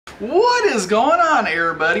What is going on,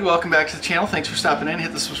 everybody? Welcome back to the channel. Thanks for stopping in.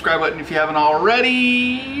 Hit the subscribe button if you haven't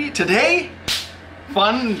already. Today,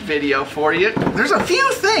 fun video for you. There's a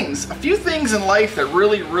few things in life that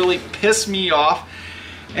really piss me off,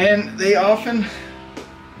 and they often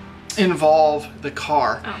involve the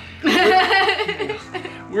car. Oh.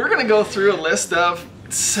 We're gonna go through a list of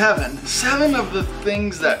seven of the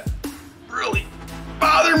things that really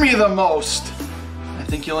bother me the most. I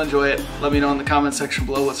think you'll enjoy it. Let me know in the comment section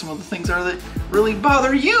below what some of the things are that really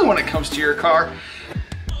bother you when it comes to your car.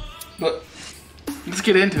 But let's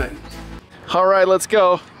get into it. All right, let's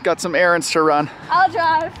go. Got some errands to run. I'll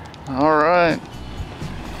drive. All right.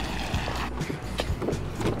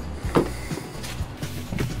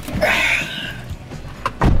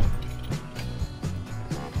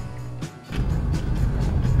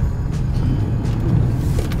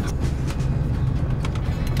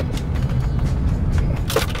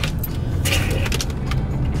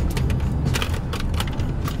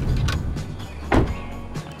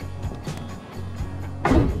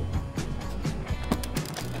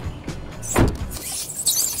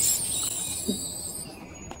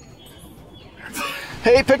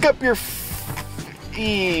 Hey, pick up your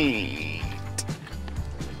feet.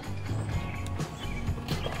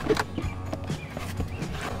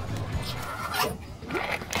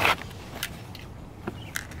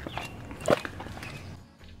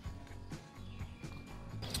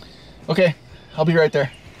 Okay, I'll be right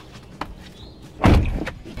there.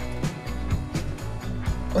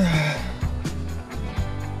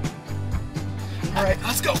 All right,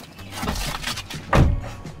 let's go.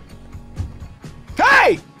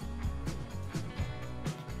 Hey!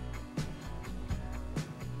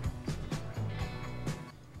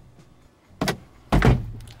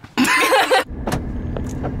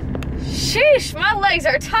 Sheesh, my legs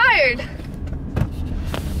are tired.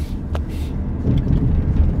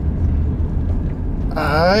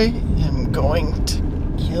 I am going to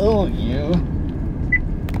kill you.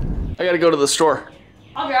 I gotta go to the store.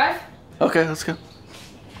 I'll drive. Okay, let's go.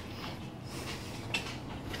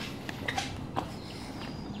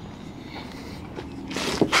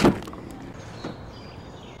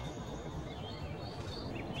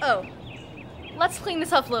 Oh, let's clean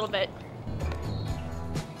this up a little bit.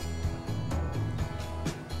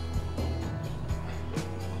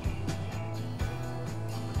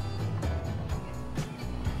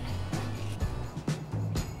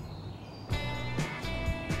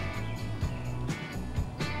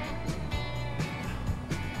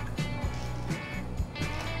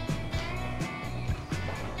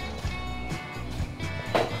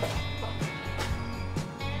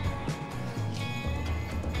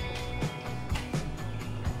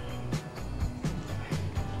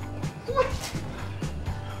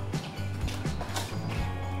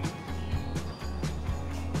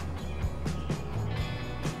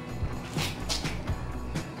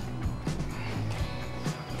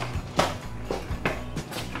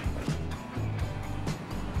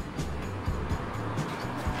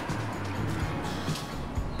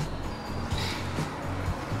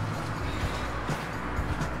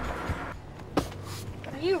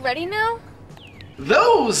 Are you ready now?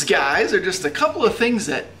 Those guys are just a couple of things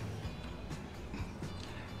that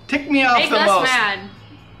tick me off the most. Make us mad.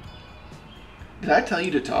 Did I tell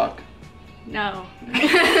you to talk? No.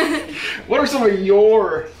 What are some of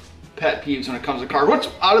your pet peeves when it comes to cars? Which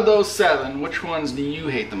out of those seven, which ones do you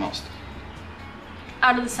hate the most?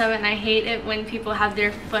 Out of the seven, I hate it when people have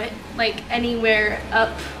their foot like anywhere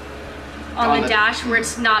up on the dash where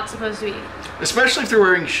it's not supposed to be. Especially if they're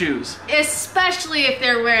wearing shoes. Especially if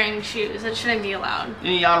they're wearing shoes. That shouldn't be allowed.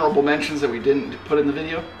 Any honorable mentions that we didn't put in the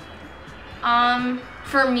video?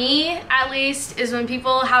 For me, at least, is when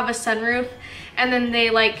people have a sunroof and then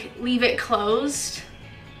they like leave it closed.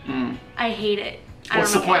 I hate it.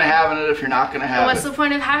 What's the point of having it if you're not going to have it? What's the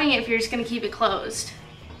point of having it if you're just going to keep it closed?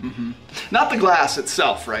 Not the glass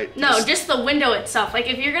itself, right? No, just the window itself. Like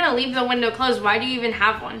if you're going to leave the window closed, why do you even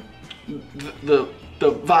have one? The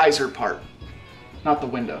visor part, not the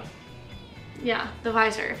window. Yeah, the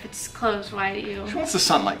visor. If it's closed, why do you? She wants the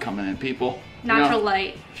sunlight coming in, people. Natural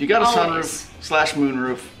light. If you got a Always. sunroof /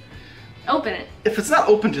 moonroof, open it. if it's not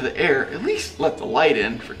open to the air, at least let the light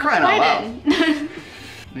in, for crying out loud.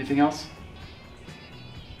 Anything else?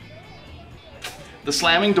 The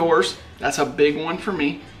slamming doors, that's a big one for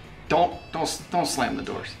me. Don't slam the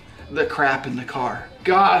doors. The crap in the car.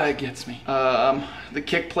 God, that gets me. The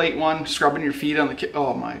kick plate one, scrubbing your feet on the kick.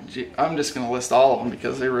 Oh my, I'm just gonna list all of them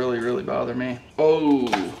because they really bother me. Oh,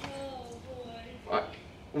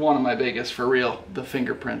 one of my biggest, for real, the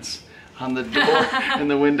fingerprints on the door and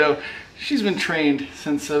the window. she's been trained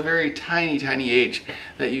since a very tiny age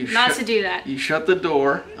that you not to do that. You shut the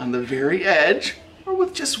door on the very edge or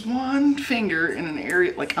with just one finger in an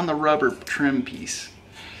area like on the rubber trim piece.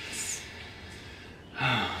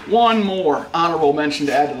 One more honorable mention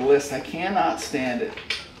to add to the list. I cannot stand it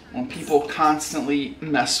when people constantly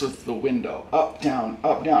mess with the window. Up, down,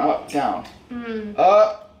 up, down, up, down.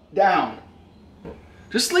 Up, down.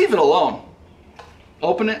 Just leave it alone.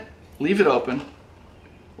 Open it, leave it open,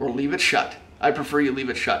 or leave it shut. I prefer you leave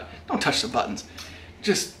it shut. Don't touch the buttons.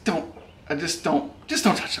 Just don't touch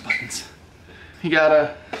the buttons. You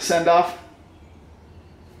gotta send off?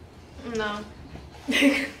 No.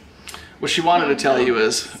 What she wanted to tell you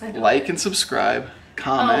is like and subscribe,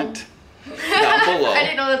 comment down below. I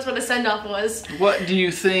didn't know that's what a send-off was. What do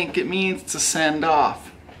you think it means to send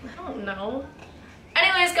off? I don't know.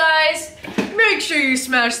 Anyways, guys, make sure you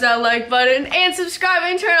smash that like button and subscribe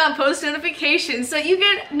and turn on post notifications so you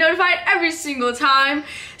get notified every single time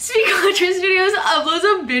Speak Culture Studios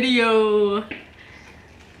uploads a video.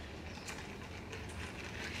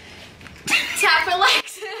 Tap for like.